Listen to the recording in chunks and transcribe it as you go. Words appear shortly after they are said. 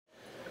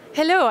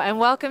Hello and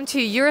welcome to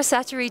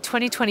Eurosatory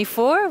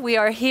 2024. We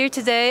are here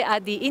today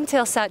at the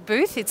Intelsat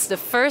booth. It's the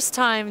first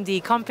time the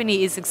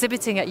company is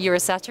exhibiting at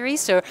Eurosatory,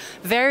 so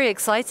very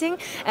exciting.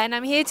 And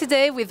I'm here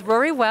today with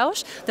Rory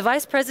Welch, the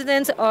Vice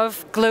President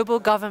of Global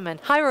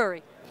Government. Hi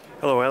Rory.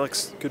 Hello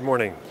Alex, good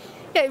morning.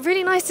 Yeah,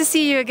 really nice to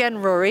see you again,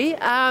 Rory.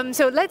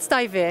 So let's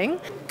dive in.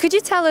 Could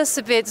you tell us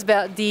a bit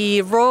about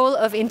the role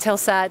of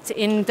Intelsat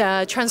in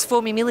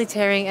transforming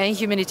military and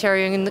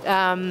humanitarian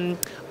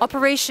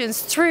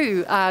operations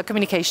through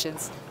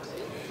communications?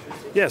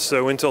 Yes,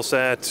 so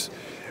Intelsat,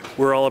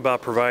 we're all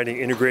about providing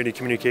integrated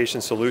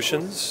communication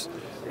solutions,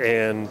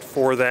 and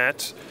for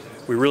that,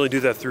 we really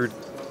do that through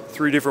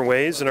three different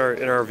ways in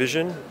our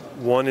vision.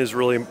 One is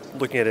really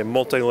looking at a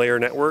multi-layer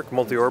network,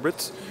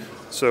 multi-orbits.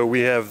 So we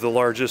have the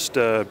largest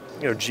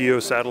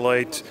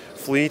geo-satellite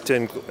fleet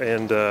and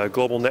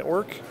global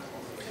network.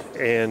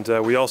 And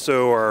we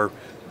also are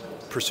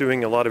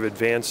pursuing a lot of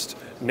advanced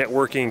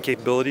networking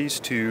capabilities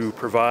to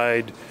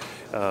provide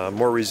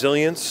more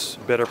resilience,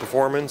 better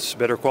performance,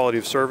 better quality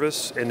of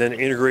service, and then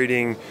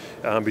integrating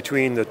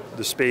between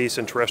the space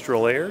and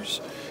terrestrial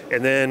layers.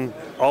 And then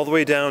all the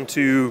way down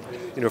to,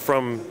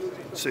 from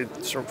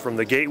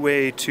the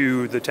gateway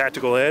to the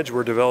tactical edge,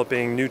 we're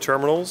developing new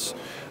terminals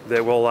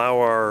that will allow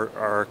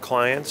our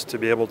clients to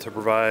be able to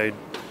provide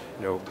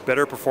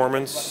better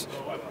performance,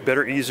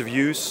 better ease of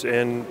use,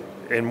 and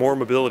more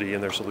mobility in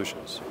their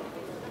solutions.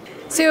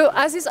 So,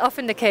 as is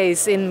often the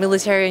case in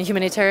military and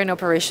humanitarian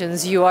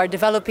operations, you are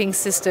developing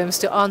systems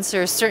to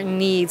answer certain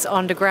needs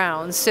on the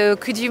ground. So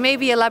could you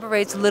maybe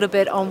elaborate a little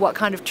bit on what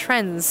kind of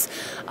trends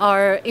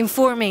are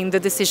informing the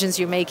decisions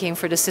you're making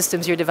for the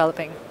systems you're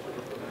developing?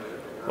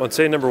 Well, I'd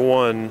say number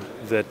one,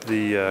 that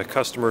the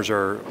customers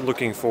are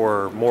looking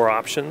for more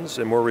options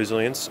and more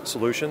resilience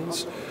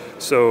solutions.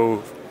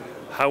 So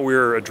how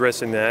we're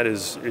addressing that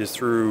is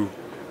through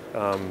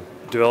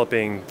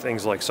developing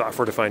things like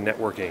software-defined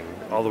networking,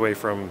 all the way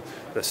from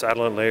the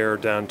satellite layer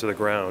down to the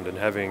ground, and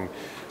having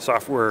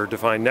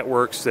software-defined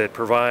networks that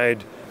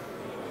provide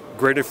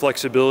greater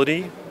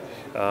flexibility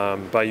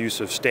by use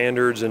of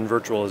standards and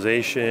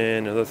virtualization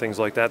and other things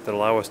like that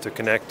allow us to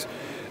connect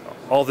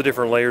all the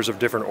different layers of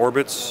different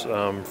orbits,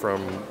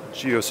 from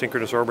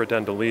geosynchronous orbit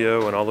down to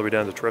LEO and all the way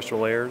down to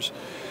terrestrial layers,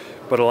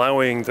 but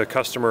allowing the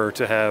customer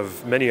to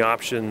have many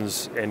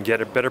options and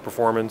get a better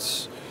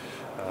performance,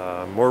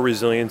 more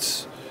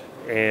resilience,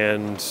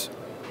 and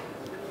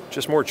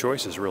just more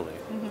choices, really.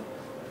 Mm-hmm.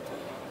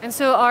 And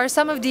so are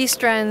some of these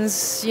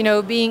trends,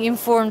 being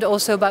informed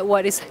also about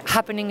what is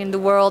happening in the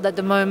world at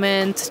the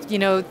moment?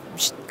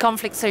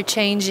 Conflicts are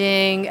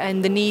changing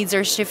and the needs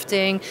are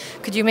shifting.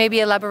 Could you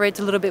maybe elaborate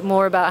a little bit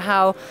more about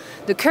how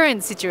the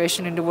current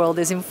situation in the world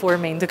is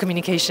informing the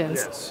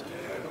communications? Yes.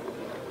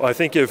 Well, I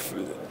think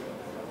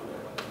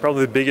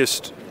probably the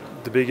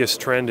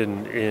biggest trend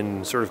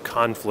in sort of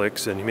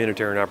conflicts and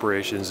humanitarian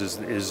operations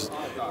is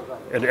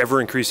an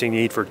ever-increasing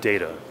need for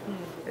data.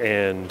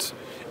 And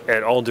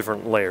at all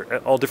different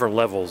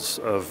levels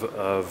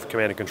of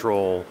command and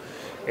control.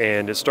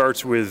 And it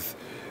starts with,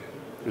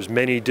 there's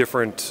many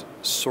different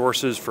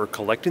sources for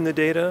collecting the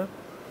data,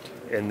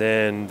 and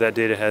then that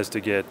data has to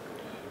get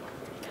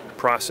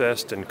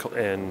processed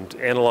and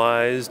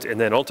analyzed, and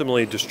then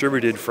ultimately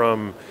distributed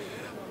from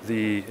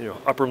the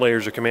upper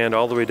layers of command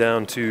all the way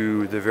down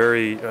to the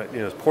very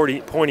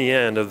pointy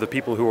end of the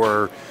people who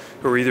are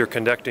either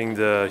conducting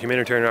the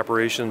humanitarian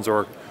operations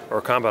or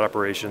combat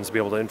operations, to be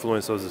able to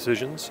influence those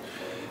decisions.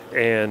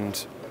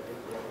 And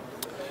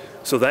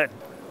so that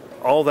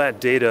all that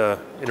data,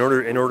 in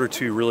order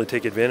to really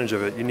take advantage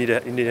of it, you need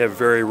to have a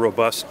very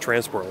robust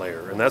transport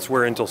layer, and that's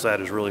where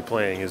Intelsat is really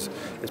playing, is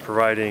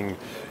providing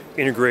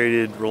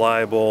integrated,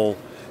 reliable,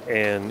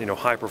 and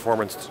high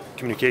performance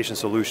communication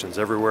solutions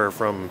everywhere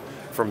from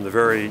the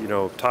very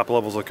top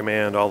levels of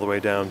command all the way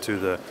down to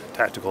the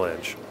tactical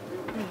edge.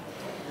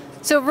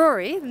 So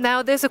Rory,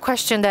 now there's a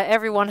question that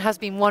everyone has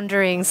been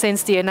wondering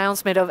since the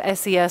announcement of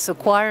SES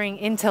acquiring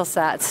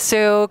Intelsat.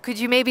 So could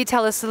you maybe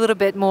tell us a little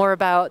bit more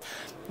about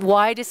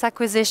why this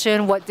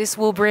acquisition, what this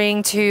will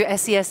bring to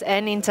SES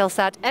and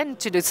Intelsat and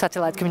to the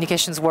satellite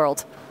communications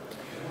world?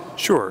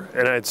 Sure,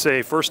 and I'd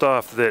say first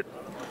off that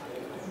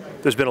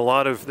there's a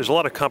lot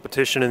of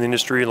competition in the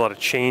industry, a lot of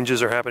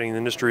changes are happening in the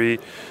industry.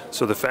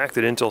 So the fact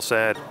that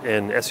Intelsat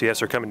and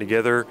SES are coming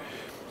together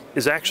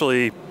is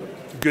actually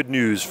good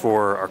news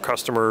for our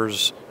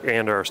customers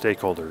and our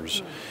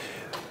stakeholders.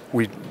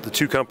 The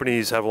two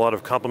companies have a lot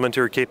of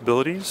complementary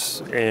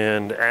capabilities,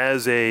 and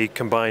as a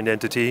combined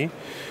entity,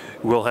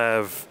 we'll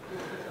have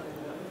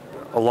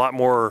a lot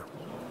more.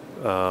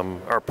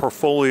 Our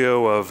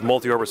portfolio of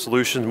multi-orbit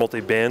solutions,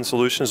 multi-band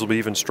solutions will be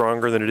even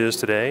stronger than it is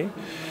today.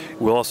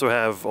 We'll also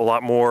have a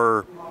lot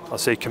more, I'll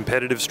say,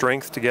 competitive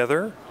strength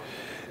together.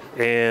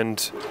 And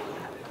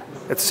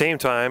at the same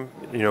time,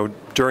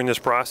 during this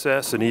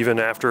process and even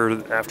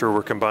after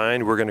we're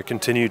combined, we're going to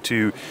continue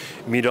to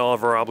meet all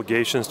of our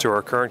obligations to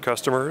our current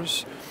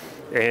customers.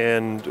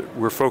 And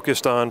we're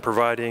focused on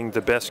providing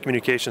the best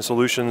communication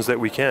solutions that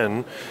we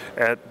can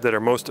that are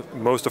most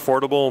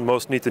affordable and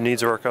most meet the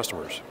needs of our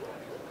customers.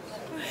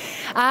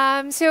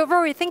 So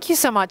Rory, thank you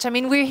so much. I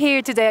mean, we're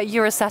here today at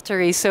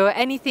Eurosatory, so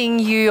anything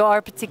you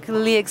are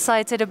particularly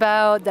excited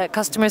about that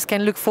customers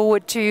can look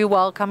forward to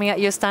while coming at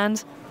your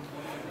stand?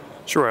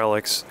 Sure,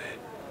 Alex.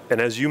 And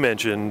as you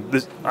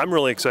mentioned, I'm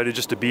really excited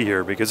just to be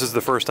here because this is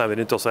the first time that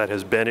Intelsat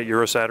has been at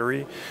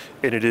Eurosatory,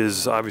 and it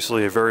is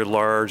obviously a very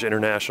large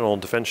international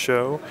defense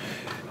show.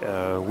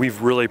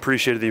 We've really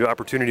appreciated the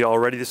opportunity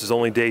already. This is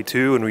only day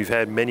 2, and we've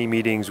had many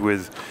meetings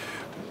with,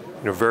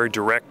 very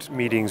direct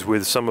meetings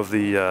with some of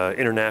the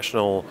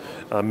international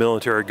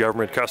military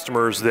government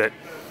customers that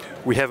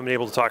we haven't been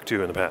able to talk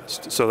to in the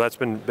past. So that's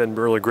been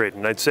really great.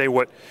 And I'd say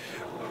what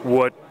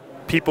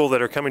people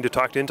that are coming to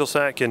talk to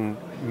Intelsat can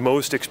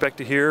most expect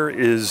to hear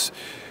is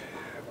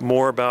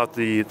more about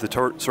the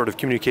sort of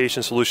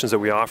communication solutions that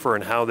we offer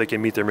and how they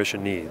can meet their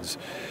mission needs.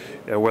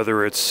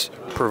 Whether it's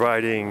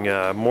providing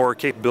more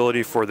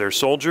capability for their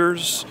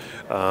soldiers,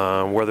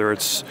 whether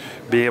it's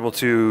being able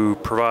to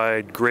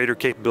provide greater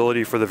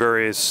capability for the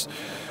various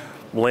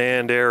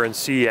land, air, and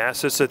sea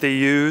assets that they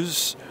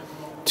use,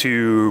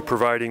 to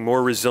providing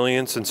more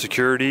resilience and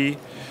security,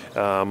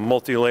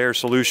 multi-layer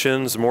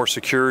solutions, more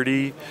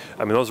security.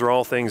 I mean, those are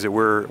all things that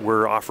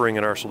we're offering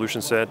in our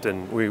solution set,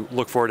 and we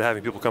look forward to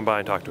having people come by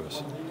and talk to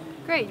us.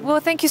 Great. Well,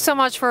 thank you so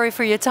much, Rory,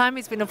 for your time.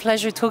 It's been a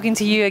pleasure talking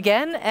to you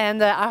again,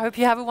 and I hope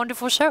you have a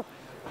wonderful show.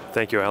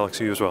 Thank you, Alex.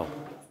 You as well.